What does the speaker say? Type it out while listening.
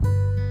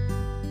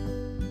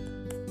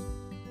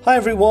Hi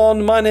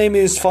everyone, my name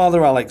is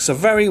Father Alex. A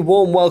very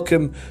warm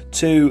welcome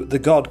to the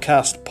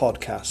Godcast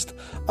podcast.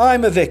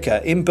 I'm a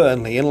vicar in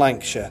Burnley in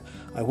Lancashire.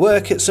 I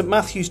work at St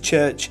Matthew's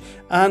Church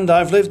and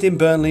I've lived in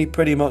Burnley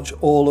pretty much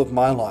all of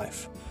my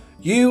life.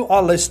 You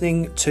are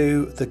listening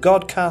to the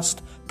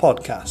Godcast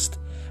podcast,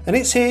 and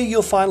it's here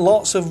you'll find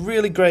lots of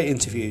really great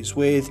interviews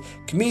with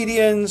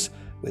comedians,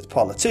 with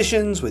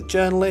politicians, with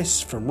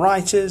journalists, from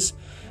writers,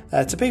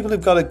 to people who've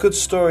got a good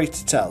story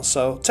to tell.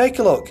 So take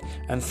a look,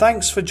 and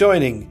thanks for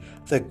joining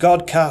the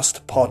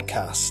Godcast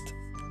podcast.